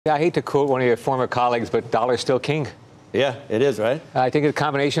Yeah, I hate to quote one of your former colleagues, but dollar's still king. Yeah, it is, right? I think it's a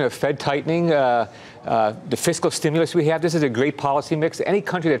combination of Fed tightening, the fiscal stimulus we have. This is a great policy mix. Any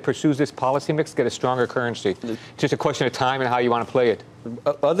country that pursues this policy mix get a stronger currency. Just a question of time and how you want to play it.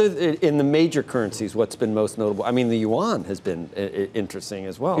 In the major currencies, what's been most notable? I mean, the yuan has been interesting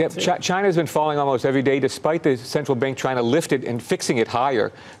as well. Yeah, China's been falling almost every day, despite the central bank trying to lift it and fixing it higher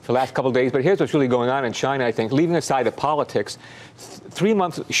for the last couple of days. But here's what's really going on in China, I think. Leaving aside the politics,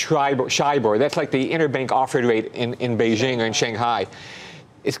 3-month Shibor, that's like the interbank offered rate in Beijing or in Shanghai,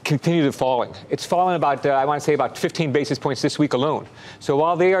 it's continued falling. It's fallen about, I want to say, about 15 basis points this week alone. So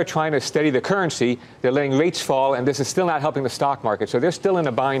while they are trying to steady the currency, they're letting rates fall, and this is still not helping the stock market. So they're still in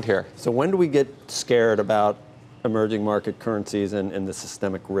a bind here. So when do we get scared about emerging market currencies and the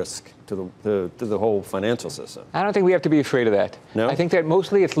systemic risk to the whole financial system? I don't think we have to be afraid of that. No? I think that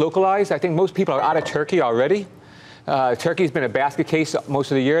mostly it's localized. I think most people are out of Turkey already. Turkey's been a basket case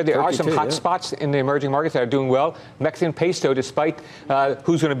most of the year. There are some hot spots in the emerging markets that are doing well. Mexican peso, despite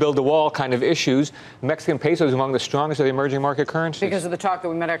who's going to build the wall kind of issues, Mexican peso is among the strongest of the emerging market currencies. Because of the talk that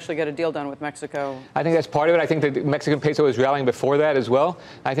we might actually get a deal done with Mexico. I think that's part of it. I think that the Mexican peso was rallying before that as well.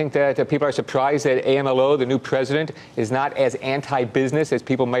 I think that people are surprised that AMLO, the new president, is not as anti-business as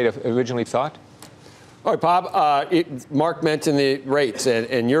people might have originally thought. All right, Bob, Mark mentioned the rates,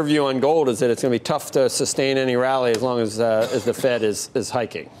 and your view on gold is that it's going to be tough to sustain any rally as long as the Fed is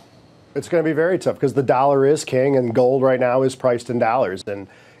hiking. It's going to be very tough because the dollar is king, and gold right now is priced in dollars. And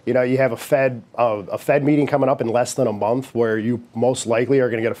you know, you have a Fed meeting coming up in less than a month where you most likely are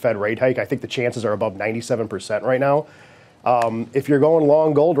going to get a Fed rate hike. I think the chances are above 97% right now. If you're going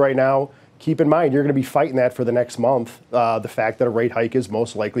long gold right now, keep in mind you're going to be fighting that for the next month, the fact that a rate hike is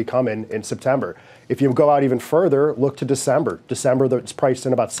most likely coming in September. If you go out even further, look to December. December, it's priced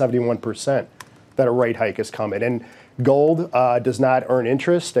in about 71% that a rate hike is coming. And gold does not earn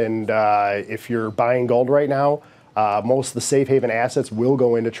interest, and if you're buying gold right now, most of the safe haven assets will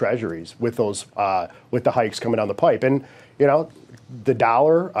go into treasuries with those with the hikes coming down the pipe. And you know, the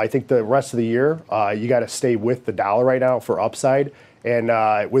dollar, I think the rest of the year, you got to stay with the dollar right now for upside.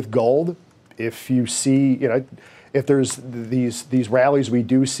 And with gold, if you see, you know, if there's these rallies we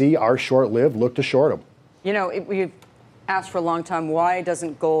do see are short-lived, look to short them. You know, we've asked for a long time, why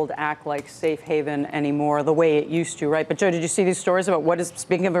doesn't gold act like safe haven anymore the way it used to, right? But Joe, did you see these stories about what is,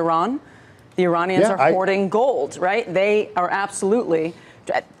 speaking of Iran, the Iranians are hoarding gold, right? They are absolutely,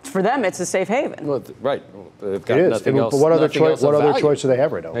 for them, it's a safe haven. Well, right. They've got it is. Nothing else, but what other nothing choice do they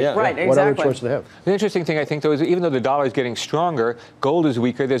have right now? Yeah. Right, What exactly. other choice do they have? The interesting thing, I think, though, is even though the dollar is getting stronger, gold is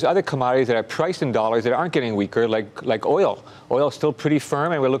weaker. There's other commodities that are priced in dollars that aren't getting weaker, like oil. Oil is still pretty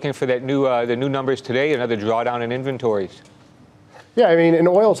firm, and we're looking for that the new numbers today, another drawdown in inventories. Yeah, I mean, and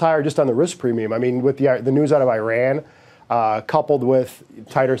oil's higher just on the risk premium. I mean, with the news out of Iran, coupled with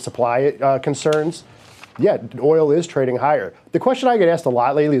tighter supply concerns, yeah, oil is trading higher. The question I get asked a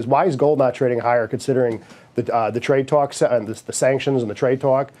lot lately is why is gold not trading higher, considering the trade talks and the sanctions and the trade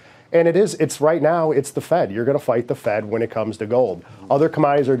talk? And it's right now, it's the Fed. You're going to fight the Fed when it comes to gold. Other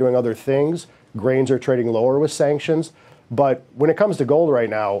commodities are doing other things. Grains are trading lower with sanctions. But when it comes to gold right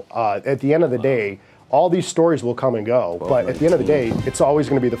now, at the end of the day, all these stories will come and go. But at the end of the day, it's always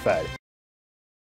going to be the Fed.